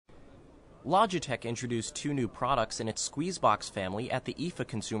Logitech introduced two new products in its Squeezebox family at the IFA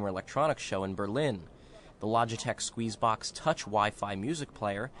Consumer Electronics Show in Berlin. The Logitech Squeezebox Touch Wi-Fi music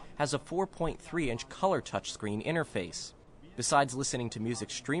player has a 4.3-inch color touchscreen interface. Besides listening to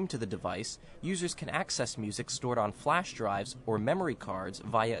music streamed to the device, users can access music stored on flash drives or memory cards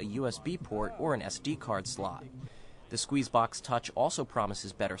via a USB port or an SD card slot. The Squeezebox Touch also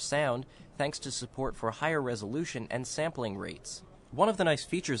promises better sound thanks to support for higher resolution and sampling rates. One of the nice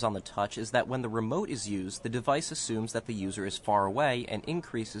features on the Touch is that when the remote is used, the device assumes that the user is far away and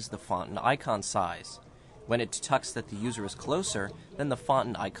increases the font and icon size. When it detects that the user is closer, then the font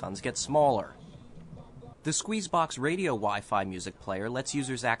and icons get smaller. The Squeezebox Radio Wi-Fi music player lets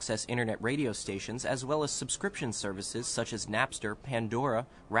users access internet radio stations as well as subscription services such as Napster, Pandora,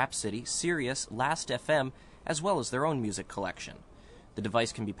 Rhapsody, Sirius, Last.fm, as well as their own music collection. The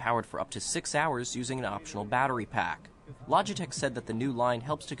device can be powered for up to 6 hours using an optional battery pack. Logitech said that the new line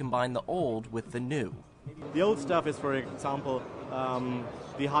helps to combine the old with the new. The old stuff is, for example,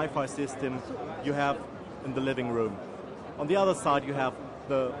 the hi-fi system you have in the living room. On the other side, you have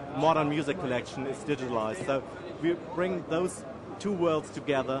the modern music collection is digitalized. So we bring those two worlds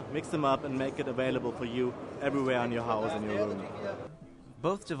together, mix them up, and make it available for you everywhere in your house and your room.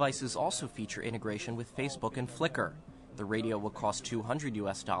 Both devices also feature integration with Facebook and Flickr. The radio will cost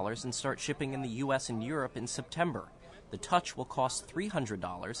 $200 and start shipping in the US and Europe in September. The Touch will cost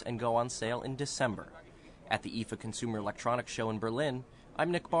 $300 and go on sale in December. At the IFA Consumer Electronics Show in Berlin, I'm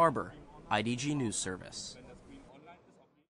Nick Barber, IDG News Service.